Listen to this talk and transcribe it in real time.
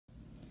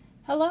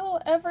Hello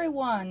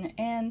everyone,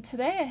 and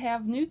today I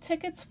have new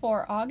tickets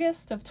for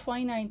August of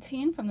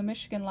 2019 from the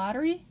Michigan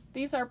Lottery.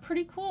 These are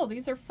pretty cool.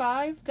 These are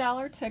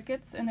 $5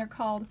 tickets and they're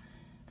called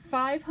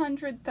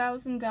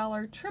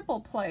 $500,000 triple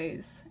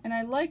plays. And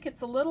I like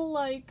it's a little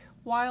like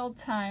Wild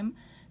Time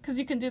because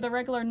you can do the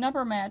regular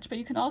number match, but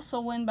you can also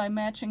win by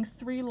matching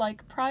 3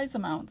 like prize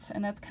amounts,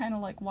 and that's kind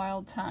of like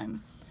Wild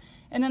Time.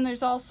 And then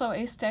there's also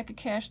a stack of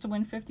cash to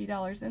win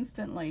 $50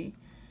 instantly.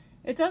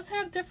 It does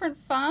have different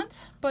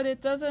font, but it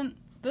doesn't.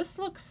 This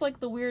looks like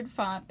the weird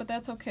font, but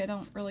that's okay. I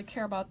don't really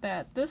care about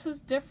that. This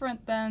is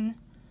different than,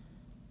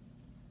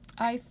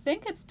 I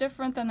think it's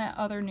different than that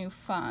other new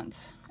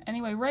font.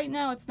 Anyway, right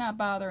now it's not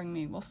bothering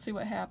me. We'll see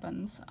what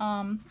happens.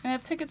 I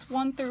have tickets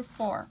 1 through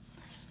 4.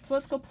 So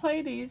let's go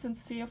play these and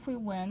see if we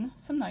win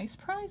some nice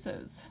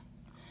prizes.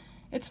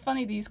 It's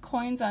funny, these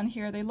coins on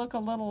here, they look a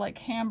little like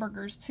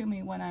hamburgers to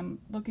me when I'm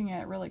looking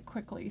at it really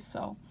quickly.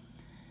 So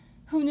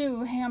who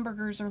knew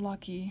hamburgers are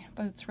lucky,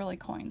 but it's really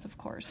coins, of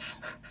course.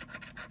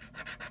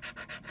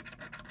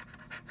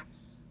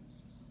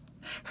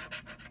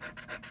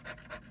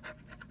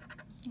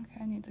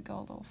 Okay, I need to go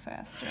a little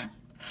faster.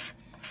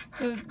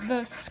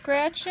 The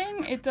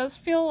scratching, it does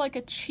feel like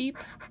a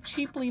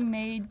cheaply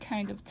made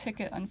kind of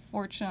ticket,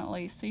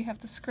 unfortunately. So you have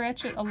to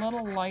scratch it a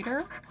little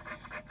lighter.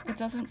 It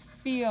doesn't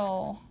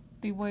feel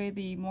the way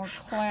the more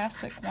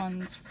classic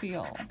ones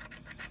feel.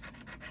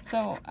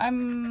 So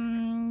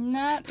I'm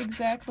not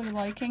exactly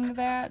liking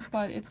that,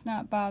 but it's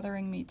not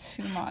bothering me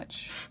too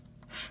much.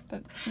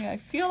 But yeah, I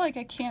feel like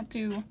I can't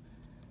do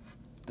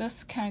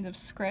this kind of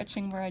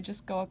scratching where I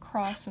just go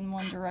across in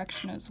one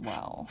direction as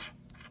well,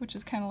 which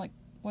is kind of like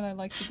what I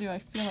like to do. I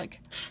feel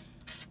like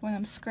when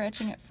I'm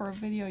scratching it for a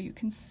video, you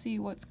can see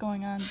what's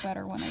going on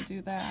better when I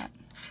do that.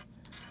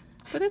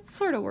 But it's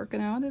sort of working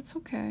out. It's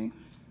okay.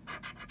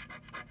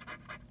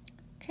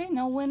 Okay,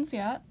 no wins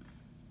yet.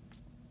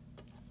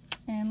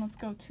 And let's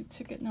go to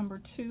ticket number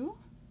 2.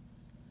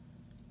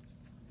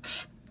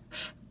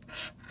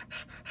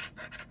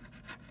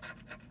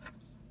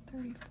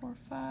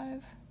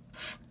 $34.5.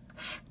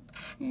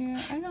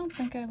 Yeah, I don't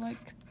think I like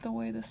the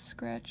way this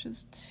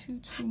scratches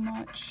too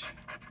much.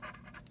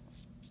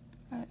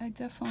 I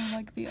definitely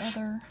like the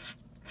other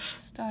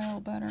style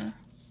better.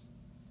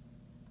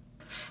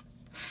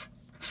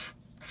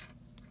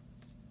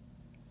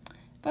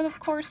 But of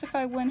course, if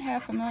I win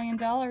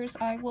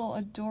 $500,000, I will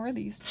adore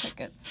these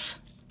tickets.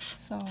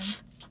 So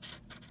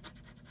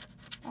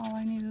all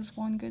I need is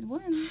one good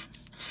win.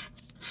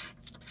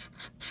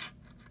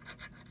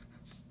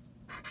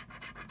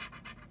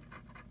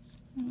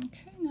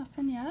 Okay,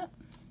 nothing yet.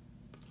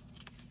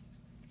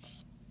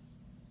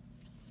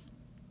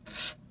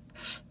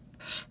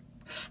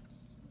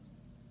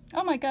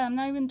 Oh my god, I'm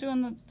not even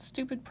doing the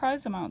stupid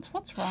prize amounts.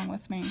 What's wrong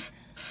with me?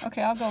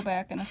 Okay, I'll go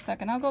back in a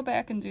second. I'll go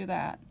back and do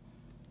that.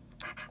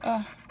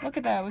 Look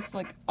at that. I was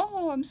like,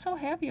 oh, I'm so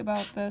happy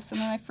about this,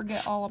 and then I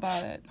forget all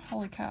about it.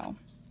 Holy cow.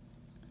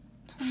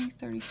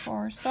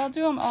 2034. So I'll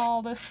do them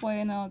all this way,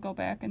 and then I'll go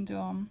back and do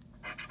them.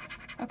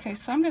 Okay,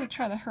 so I'm going to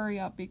try to hurry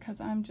up because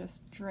I'm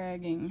just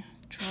dragging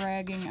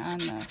on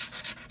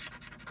this.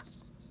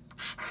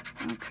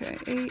 Okay,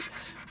 8,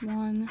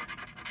 1,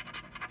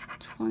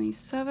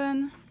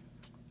 27.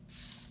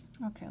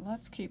 Okay,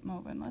 let's keep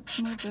moving. Let's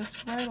move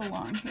this right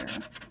along here.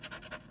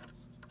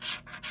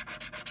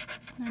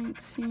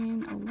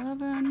 19,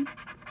 11,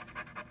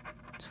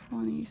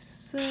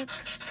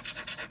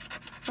 26,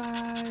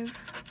 5,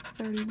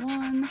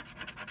 31,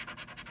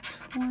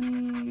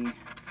 20,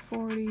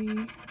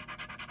 40,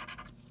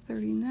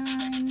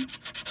 39,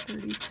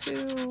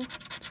 32,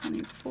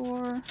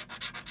 24,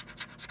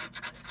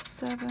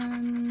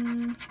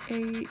 7,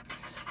 8,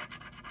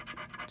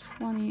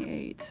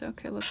 28.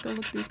 Okay, let's go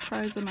look at these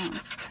prize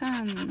amounts.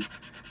 10,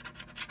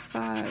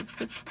 5,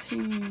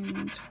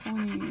 15,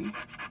 20.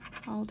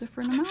 All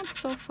different amounts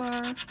so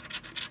far.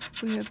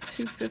 We have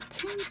 2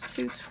 15s,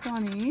 2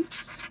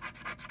 20s,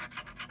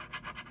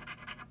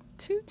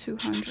 2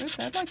 200s.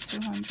 I'd like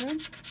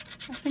 200.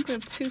 I think we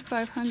have 2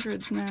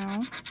 500s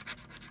now.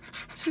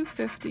 2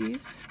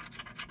 50s.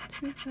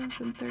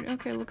 2030.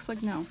 Okay, looks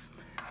like no.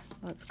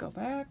 Let's go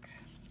back.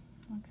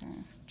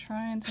 Okay,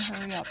 trying to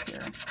hurry up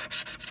here.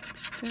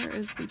 There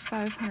is the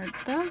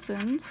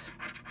 500,000.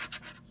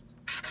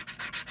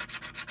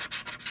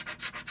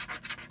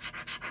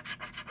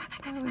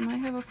 We might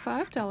have a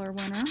 $5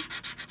 winner.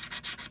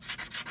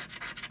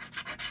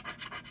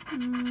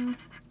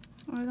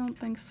 I don't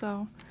think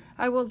so.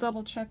 I will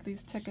double check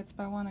these tickets,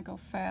 but I want to go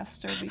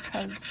faster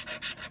because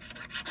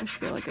I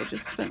feel like I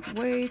just spent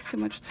way too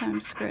much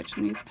time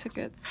scratching these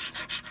tickets.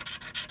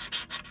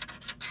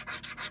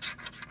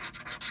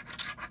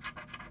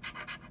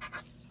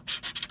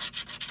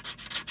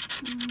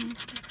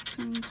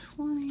 $15,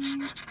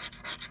 $20,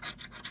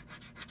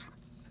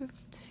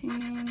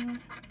 $15.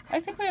 I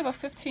think we have a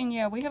 15,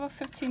 yeah, we have a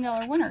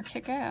 $15 winner,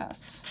 kick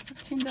ass.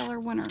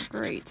 $15 winner,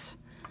 great.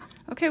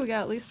 Okay, we got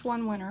at least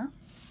one winner.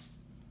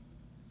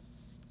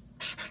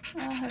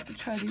 I'll have to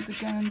try these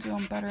again and do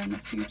them better in the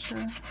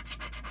future.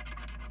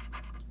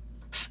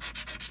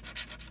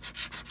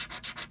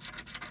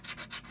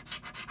 15,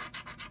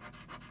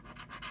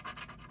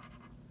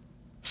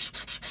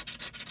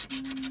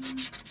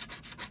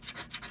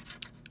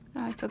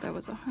 I thought that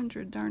was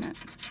 100, darn it.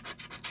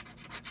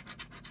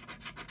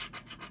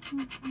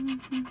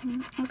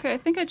 Okay, I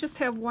think I just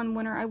have one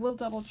winner. I will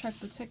double check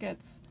the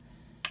tickets.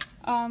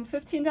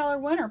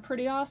 $15 winner,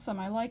 pretty awesome.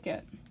 I like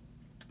it.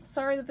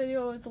 Sorry the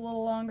video is a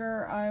little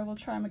longer. I will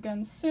try them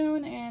again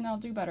soon and I'll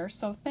do better.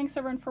 So thanks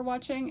everyone for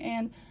watching,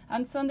 and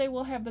on Sunday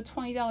we'll have the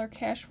 $20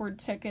 cash word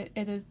ticket.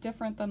 It is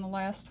different than the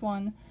last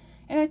one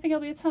and I think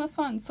it'll be a ton of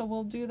fun, so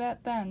we'll do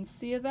that then.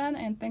 See you then,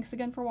 and thanks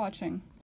again for watching.